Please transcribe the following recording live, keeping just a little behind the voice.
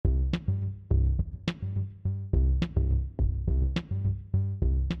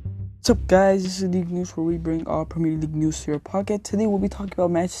What's up, guys? This is League News, where we bring all Premier League news to your pocket. Today, we'll be talking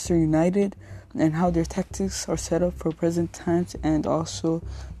about Manchester United and how their tactics are set up for present times and also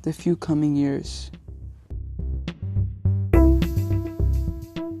the few coming years.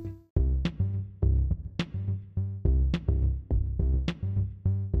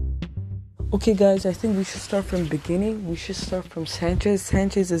 Okay, guys, I think we should start from the beginning. We should start from Sanchez.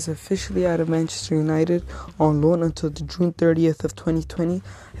 Sanchez is officially out of Manchester United on loan until the June 30th of 2020.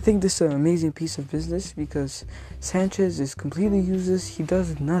 I think this is an amazing piece of business because Sanchez is completely useless. He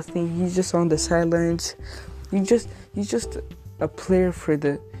does nothing. He's just on the sidelines. He's just a player for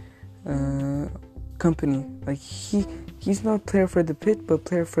the company. Like he's not a player for the pit, but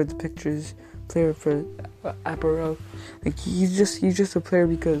player for the pictures, player for apparel. Like he's just a player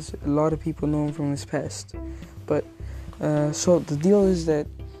because a lot of people know him from his past. But so the deal is that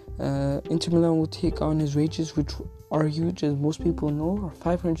Inter Milan will take on his wages, which are huge, as most people know, are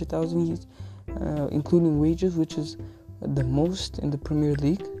 500,000, including wages, which is the most in the Premier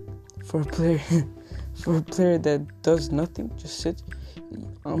League for a player that does nothing, just sits.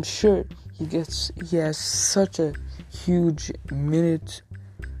 I'm sure he has such a huge minute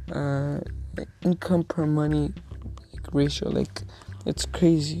income per money ratio. Like, it's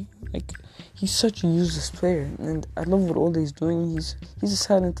crazy. Like, he's such a useless player, and I love what Ole is doing. He's a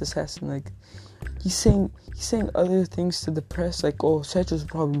silent assassin. Like, he's saying other things to the press, like, oh, Sanchez will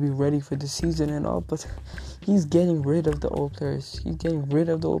probably be ready for the season and all, but he's getting rid of the old players. He's getting rid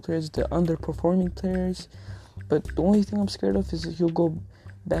of the old players, the underperforming players. But the only thing I'm scared of is that he'll go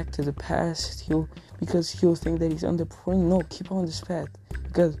back to the past. Because he'll think that he's underperforming. No, keep on this path.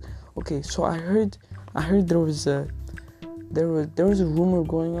 Because, okay, so I heard there was a rumor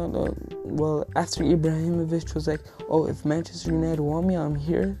going on. Well, after Ibrahimovic was like, oh, if Manchester United want me, I'm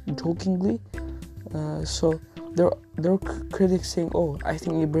here, jokingly. So there were critics saying, oh, I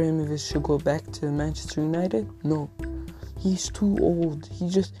think Ibrahimovic should go back to Manchester United. No, he's too old.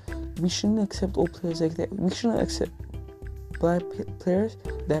 We shouldn't accept old players like that. We shouldn't accept black players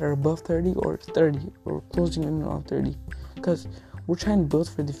that are above 30 or 30 or closing in on 30, because we're trying to build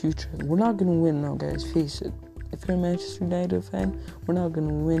for the future. We're not going to win now, guys, face it. If you're a Manchester United fan, we're not going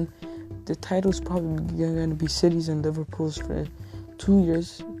to win. The title's probably going to be City's and Liverpool's for 2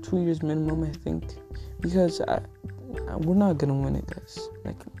 years minimum, I think, because we're not going to win it, guys.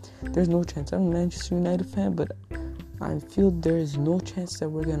 Like, there's no chance. I'm a Manchester United fan, but I feel there is no chance that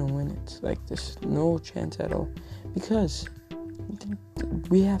we're going to win it. Like, there's no chance at all, because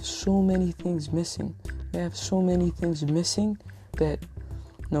we have so many things missing. That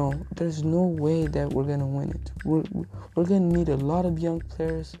no, there's no way that we're gonna win it. We're gonna need a lot of young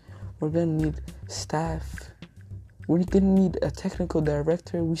players. We're gonna need staff. We're gonna need a technical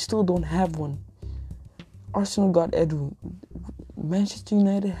director. We still don't have one. Arsenal got Edu. Manchester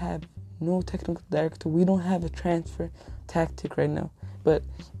United have no technical director. We don't have a transfer tactic right now. But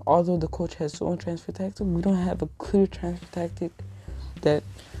although the coach has his own transfer tactic, we don't have a clear transfer tactic that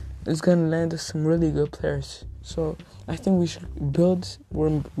is gonna land us some really good players. So I think we should build.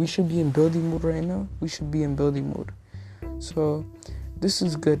 We should be in building mode right now. So this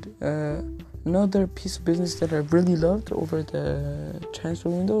is good. Another piece of business that I really loved over the transfer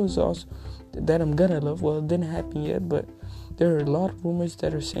window is also that I'm gonna love. Well, it didn't happen yet, but there are a lot of rumors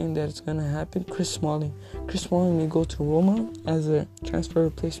that are saying that it's gonna happen. Chris Smalling may go to Roma as a transfer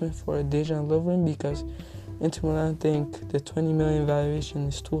replacement for Dejan Lovren, because Inter Milan think the 20 million valuation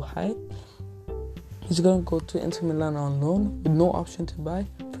is too high. He's going to go to Inter Milan on loan with no option to buy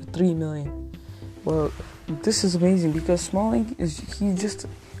for 3 million. Well, this is amazing because Smalling he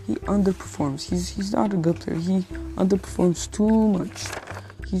underperforms. He's not a good player. He underperforms too much.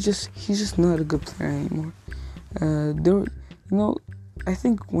 He's just not a good player anymore. I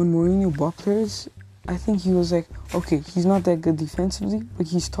think when Mourinho bought players, I think he was like, okay, he's not that good defensively, but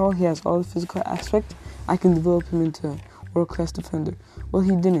he's tall, he has all the physical aspect. I can develop him into a world-class defender. Well,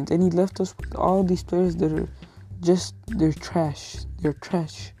 he didn't, and he left us with all these players that are they're trash.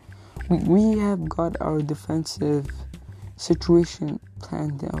 We have got our defensive situation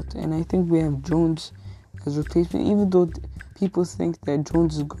planned out, and I think we have Jones as replacement, even though people think that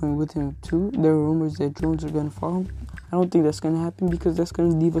Jones is going with him too. There are rumors that Jones are going to follow him. I don't think that's going to happen, because that's going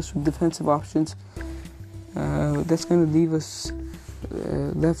to leave us with defensive options. That's going to leave us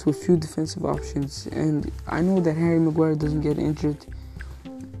left with few defensive options. And I know that Harry Maguire doesn't get injured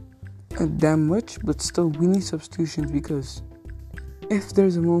that much, but still we need substitutions, because if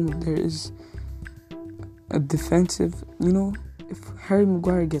there's a moment there is a defensive, if Harry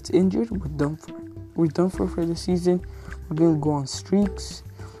Maguire gets injured, we're done for the season. We're going to go on streaks.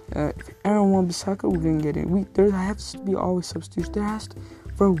 If Aaron Wan-Bissaka, we're going to get in. There has to be always substitutions.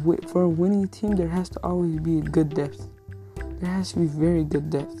 for a winning team, there has to always be a good depth. There has to be very good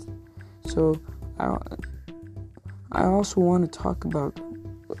depth. So I also want to talk about.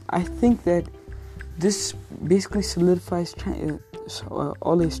 I think that this basically solidifies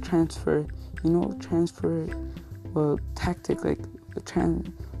Ole's transfer. Tactic. Like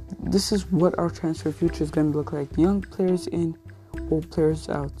this is what our transfer future is going to look like. Young players in, old players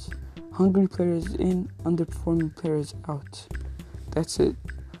out. Hungry players in, underperforming players out. That's it.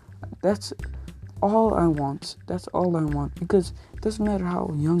 That's all I want. That's all I want. Because it doesn't matter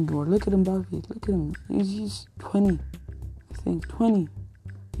how young you are. Look at Mbappe. Look at him. He's 20. I think 20.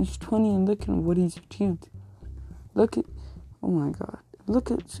 He's 20 and look at what he's achieved. Oh my God.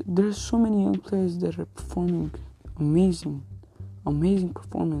 There's so many young players that are performing amazing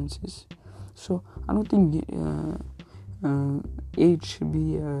performances. So I don't think age should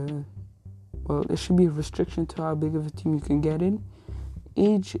be it should be a restriction to how big of a team you can get in.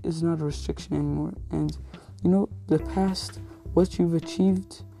 Age is not a restriction anymore. And the past, what you've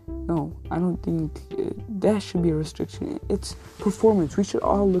achieved, no, I don't think that should be a restriction. It's performance. We should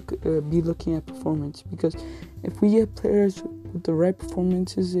all be looking at performance, because if we get players with the right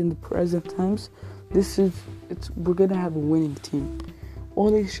performances in the present times, we're gonna have a winning team.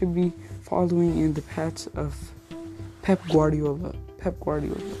 Ole should be following in the paths of Pep Guardiola. Pep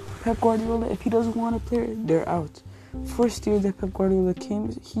Guardiola, if he doesn't want a player, they're out. First year that Pep Guardiola came,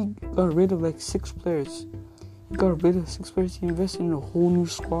 he got rid of like 6 players. He invested in a whole new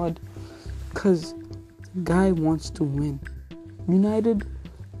squad because the guy wants to win. United,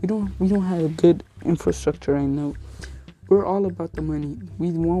 we don't have a good infrastructure right now. We're all about the money.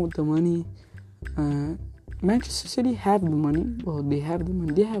 We want the money. Manchester City have the money. Well, they have the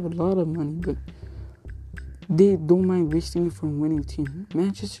money. They have a lot of money, but they don't mind wasting it for a winning team.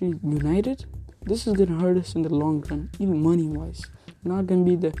 Manchester United, this is going to hurt us in the long run, even money-wise. We're not going to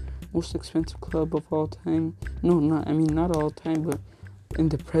be the most expensive club of all time. Not all time, but in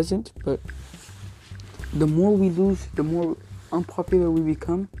the present. But the more we lose, the more unpopular we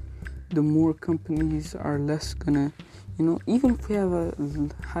become, the more companies are less gonna, even if we have a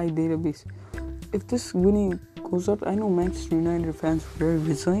high database, if this winning goes up, I know Manchester United fans are very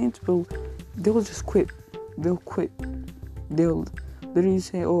resilient, but they'll just quit. They'll quit. They'll literally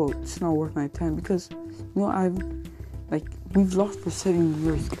say, "Oh, it's not worth my time," because we've lost for 7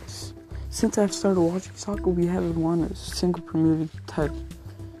 years, guys. Since I've started watching soccer, we haven't won a single Premier League title.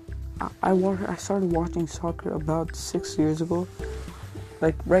 I started watching soccer about 6 years ago,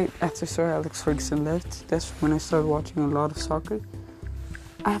 like right after Sir Alex Ferguson left. That's when I started watching a lot of soccer.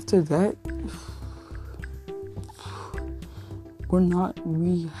 After that,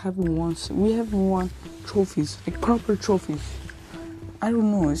 we haven't won trophies, like proper trophies. I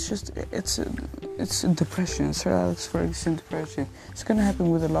don't know, it's a depression, Sir Alex Ferguson depression. It's gonna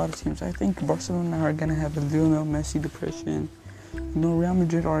happen with a lot of teams. I think Barcelona are gonna have a Lionel Messi depression. Real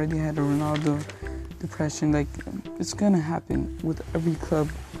Madrid already had a Ronaldo depression. Like, it's gonna happen with every club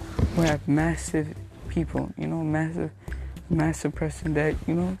who have massive people, massive person that,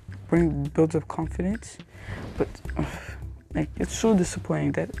 builds up confidence. But, it's so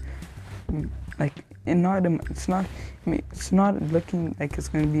disappointing that, it's not looking like it's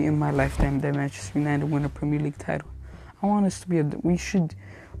going to be in my lifetime that Manchester United win a Premier League title. I want us to be we should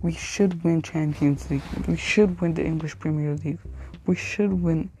win Champions League. We should win the English Premier League. We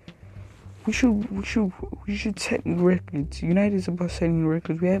should set records. United is about setting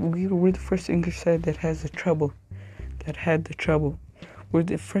records. We're the first English side that had the treble. We're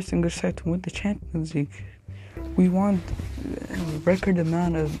the first English side to win the Champions League. We want a record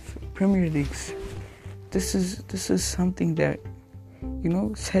amount of Premier Leagues. This is something that,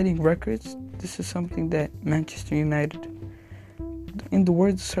 setting records. This is something that Manchester United, in the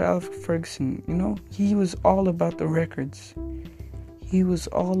words of Sir Alex Ferguson, he was all about the records.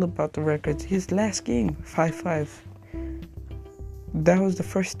 His last game, 5-5. That was the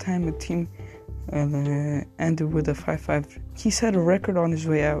first time a team ended with a 5-5. He set a record on his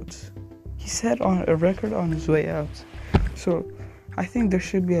way out. So I think there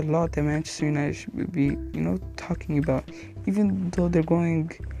should be a lot that Manchester United should be, talking about. Even though they're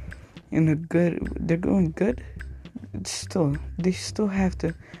going good. They still have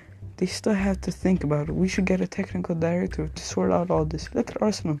to think about it. We should get a technical director to sort out all this. Look at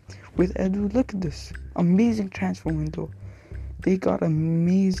Arsenal with Edu. Look at this amazing transfer window. They got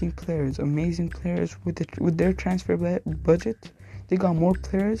amazing players with their transfer budget. They got more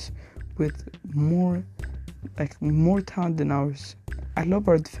players with more talent than ours. I love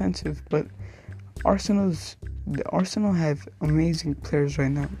our defensive, but Arsenal have amazing players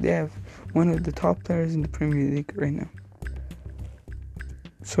right now. They have one of the top players in the Premier League right now.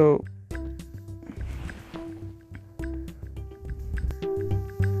 So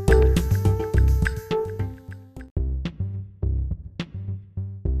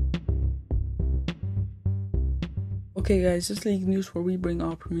okay, guys, this League News where we bring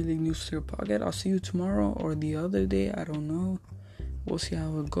all Premier League news to your pocket. I'll see you tomorrow or the other day. I don't know. We'll see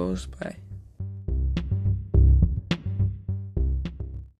how it goes. Bye.